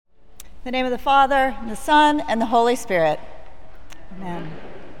In the name of the Father, and the Son, and the Holy Spirit. Amen.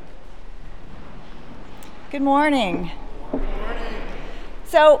 Good morning. Good morning.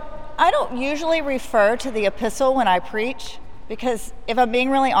 So, I don't usually refer to the epistle when I preach, because if I'm being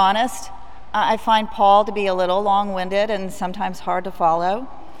really honest, I find Paul to be a little long-winded and sometimes hard to follow.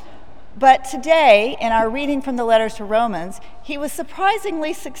 But today, in our reading from the letters to Romans, he was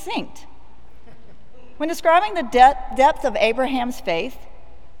surprisingly succinct. When describing the depth of Abraham's faith,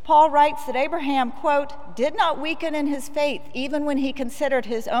 Paul writes that Abraham, quote, did not weaken in his faith even when he considered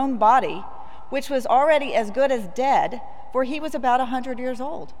his own body, which was already as good as dead, for he was about 100 years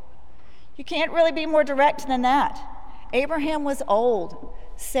old. You can't really be more direct than that. Abraham was old,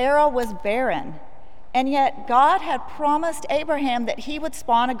 Sarah was barren, and yet God had promised Abraham that he would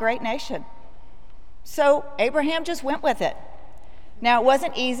spawn a great nation. So Abraham just went with it. Now, it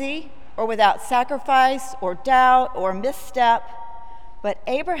wasn't easy or without sacrifice or doubt or misstep, but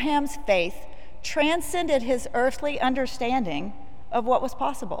Abraham's faith transcended his earthly understanding of what was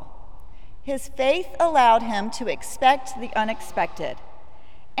possible. His faith allowed him to expect the unexpected,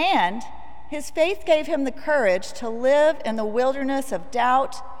 and his faith gave him the courage to live in the wilderness of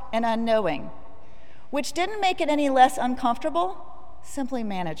doubt and unknowing, which didn't make it any less uncomfortable, simply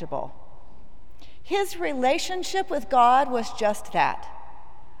manageable. His relationship with God was just that,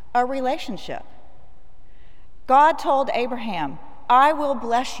 a relationship. God told Abraham, I will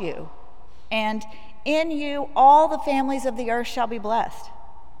bless you, and in you all the families of the earth shall be blessed.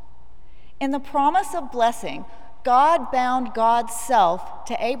 In the promise of blessing, God bound God's self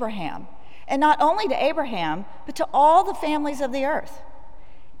to Abraham, and not only to Abraham, but to all the families of the earth.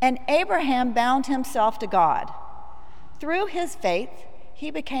 And Abraham bound himself to God. Through his faith,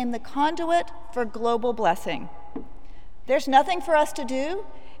 he became the conduit for global blessing. There's nothing for us to do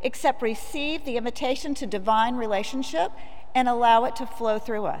except receive the invitation to divine relationship and allow it to flow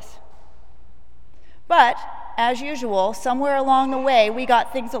through us. But, as usual, somewhere along the way, we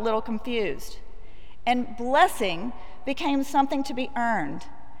got things a little confused. And blessing became something to be earned.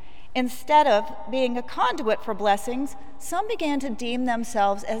 Instead of being a conduit for blessings, some began to deem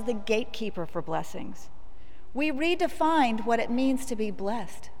themselves as the gatekeeper for blessings. We redefined what it means to be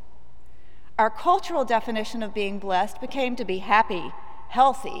blessed. Our cultural definition of being blessed became to be happy,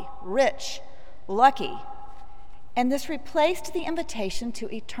 healthy, rich, lucky. And this replaced the invitation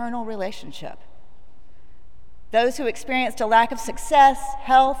to eternal relationship. Those who experienced a lack of success,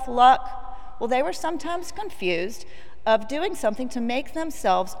 health, luck, well, they were sometimes confused of doing something to make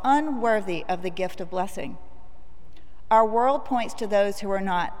themselves unworthy of the gift of blessing. Our world points to those who are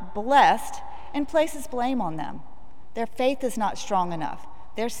not blessed and places blame on them. Their faith is not strong enough.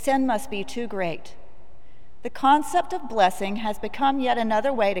 Their sin must be too great. The concept of blessing has become yet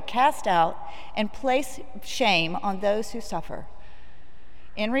another way to cast out and place shame on those who suffer.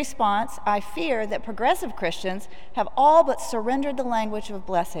 In response, I fear that progressive Christians have all but surrendered the language of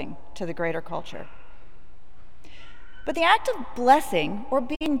blessing to the greater culture. But the act of blessing or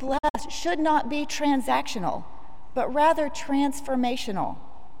being blessed should not be transactional, but rather transformational.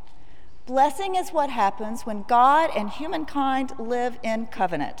 Blessing is what happens when God and humankind live in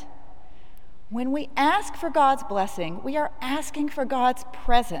covenant. When we ask for God's blessing, we are asking for God's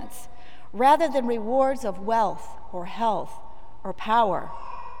presence rather than rewards of wealth or health or power.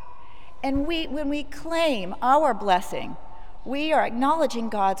 And when we claim our blessing, we are acknowledging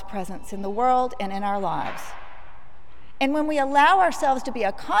God's presence in the world and in our lives. And when we allow ourselves to be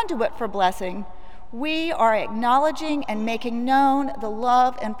a conduit for blessing, we are acknowledging and making known the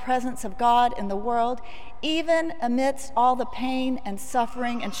love and presence of God in the world, even amidst all the pain and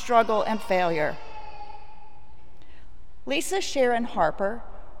suffering and struggle and failure. Lisa Sharon Harper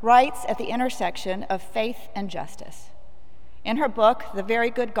writes at the intersection of faith and justice. In her book, The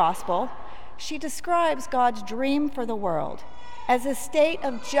Very Good Gospel, she describes God's dream for the world as a state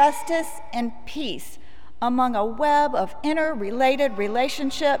of justice and peace among a web of interrelated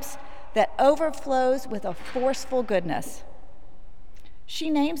relationships that overflows with a forceful goodness. She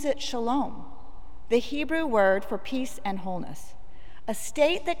names it shalom, the Hebrew word for peace and wholeness, a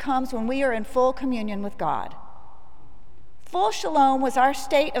state that comes when we are in full communion with God. Full shalom was our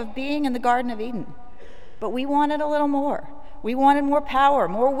state of being in the Garden of Eden, but we wanted a little more. We wanted more power,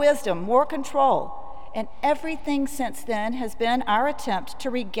 more wisdom, more control, and everything since then has been our attempt to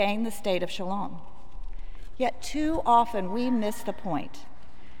regain the state of shalom. Yet too often we miss the point.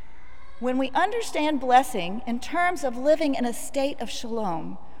 When we understand blessing in terms of living in a state of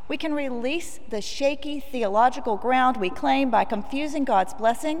shalom, we can release the shaky theological ground we claim by confusing God's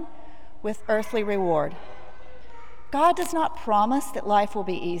blessing with earthly reward. God does not promise that life will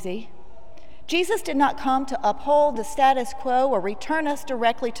be easy. Jesus did not come to uphold the status quo or return us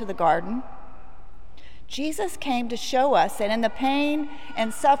directly to the garden. Jesus came to show us that in the pain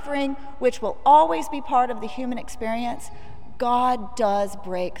and suffering, which will always be part of the human experience, God does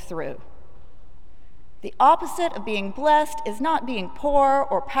break through. The opposite of being blessed is not being poor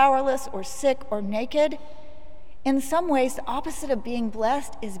or powerless or sick or naked. In some ways, the opposite of being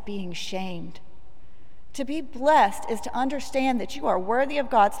blessed is being shamed. To be blessed is to understand that you are worthy of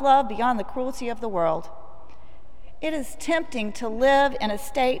God's love beyond the cruelty of the world. It is tempting to live in a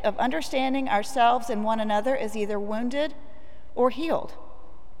state of understanding ourselves and one another as either wounded or healed,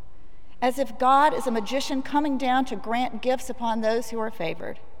 as if God is a magician coming down to grant gifts upon those who are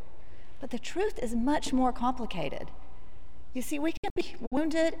favored. But the truth is much more complicated. You see, we can be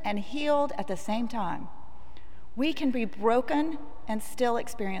wounded and healed at the same time. We can be broken and still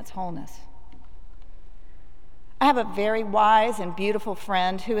experience wholeness. I have a very wise and beautiful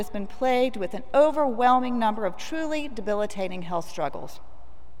friend who has been plagued with an overwhelming number of truly debilitating health struggles.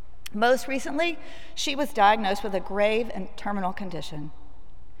 Most recently, she was diagnosed with a grave and terminal condition.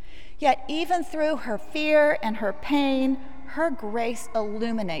 Yet even through her fear and her pain, her grace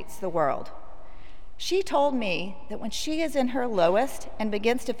illuminates the world. She told me that when she is in her lowest and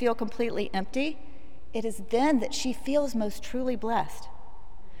begins to feel completely empty, it is then that she feels most truly blessed.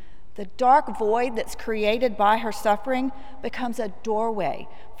 The dark void that's created by her suffering becomes a doorway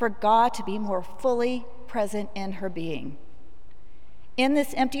for God to be more fully present in her being. In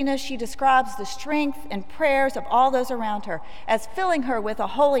this emptiness, she describes the strength and prayers of all those around her as filling her with a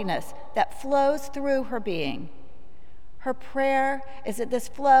holiness that flows through her being. Her prayer is that this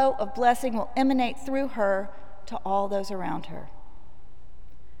flow of blessing will emanate through her to all those around her.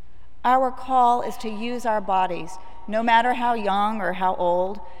 Our call is to use our bodies, no matter how young or how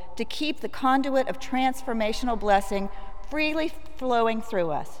old, to keep the conduit of transformational blessing freely flowing through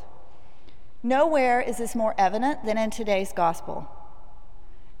us. Nowhere is this more evident than in today's gospel.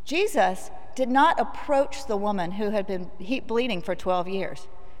 Jesus did not approach the woman who had been bleeding for 12 years.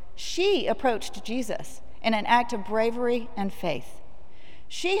 She approached Jesus in an act of bravery and faith.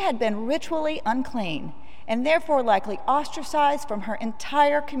 She had been ritually unclean and therefore likely ostracized from her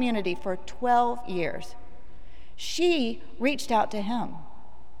entire community for 12 years. She reached out to him.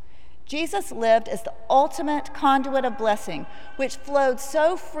 Jesus lived as the ultimate conduit of blessing, which flowed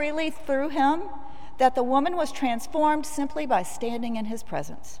so freely through him that the woman was transformed simply by standing in his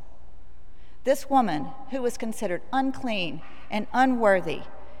presence. This woman, who was considered unclean and unworthy,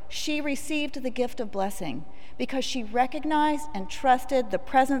 she received the gift of blessing because she recognized and trusted the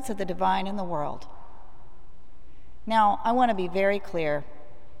presence of the divine in the world. Now, I want to be very clear.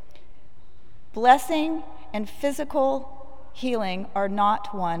 Blessing and physical healing are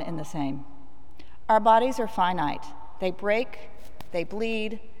not one and the same. Our bodies are finite. They break, they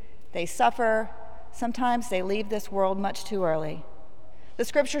bleed, they suffer. Sometimes they leave this world much too early. The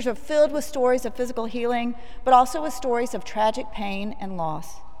scriptures are filled with stories of physical healing, but also with stories of tragic pain and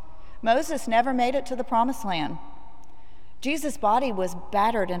loss. Moses never made it to the promised land. Jesus' body was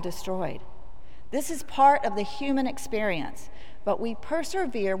battered and destroyed. This is part of the human experience, but we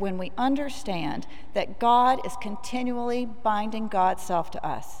persevere when we understand that God is continually binding God's self to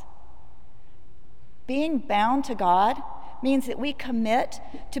us. Being bound to God means that we commit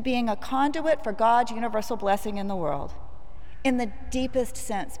to being a conduit for God's universal blessing in the world. In the deepest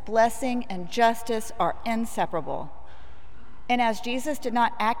sense, blessing and justice are inseparable. And as Jesus did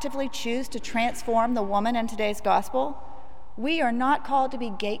not actively choose to transform the woman in today's gospel, we are not called to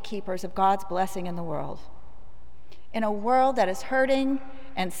be gatekeepers of God's blessing in the world. In a world that is hurting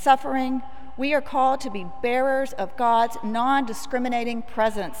and suffering, we are called to be bearers of God's non-discriminating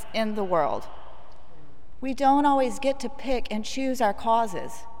presence in the world. We don't always get to pick and choose our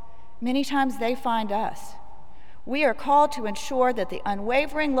causes. Many times they find us. We are called to ensure that the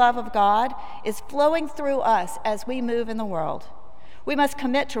unwavering love of God is flowing through us as we move in the world. We must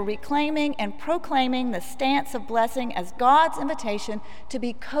commit to reclaiming and proclaiming the stance of blessing as God's invitation to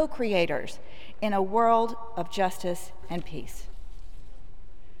be co-creators in a world of justice and peace.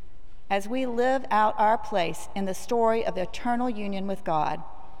 As we live out our place in the story of eternal union with God,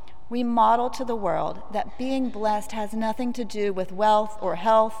 we model to the world that being blessed has nothing to do with wealth or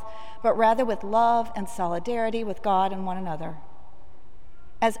health, but rather with love and solidarity with God and one another.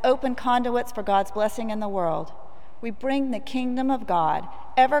 As open conduits for God's blessing in the world, we bring the kingdom of God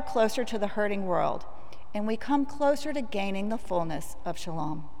ever closer to the hurting world, and we come closer to gaining the fullness of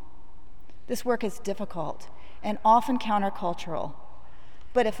shalom. This work is difficult and often countercultural,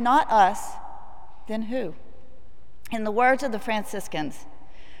 but if not us, then who? In the words of the Franciscans,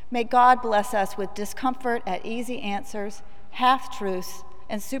 may God bless us with discomfort at easy answers, half-truths,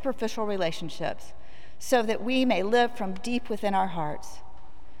 and superficial relationships, so that we may live from deep within our hearts.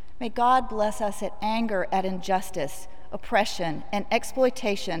 May God bless us at anger at injustice, oppression, and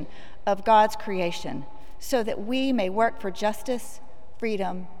exploitation of God's creation, so that we may work for justice,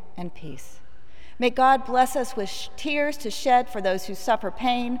 freedom, and peace. May God bless us with tears to shed for those who suffer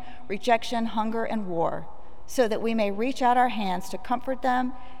pain, rejection, hunger, and war, so that we may reach out our hands to comfort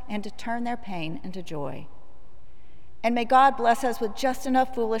them and to turn their pain into joy. And may God bless us with just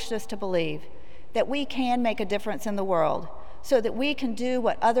enough foolishness to believe that we can make a difference in the world, so that we can do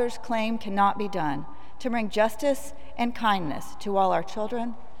what others claim cannot be done, to bring justice and kindness to all our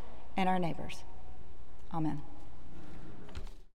children and our neighbors. Amen.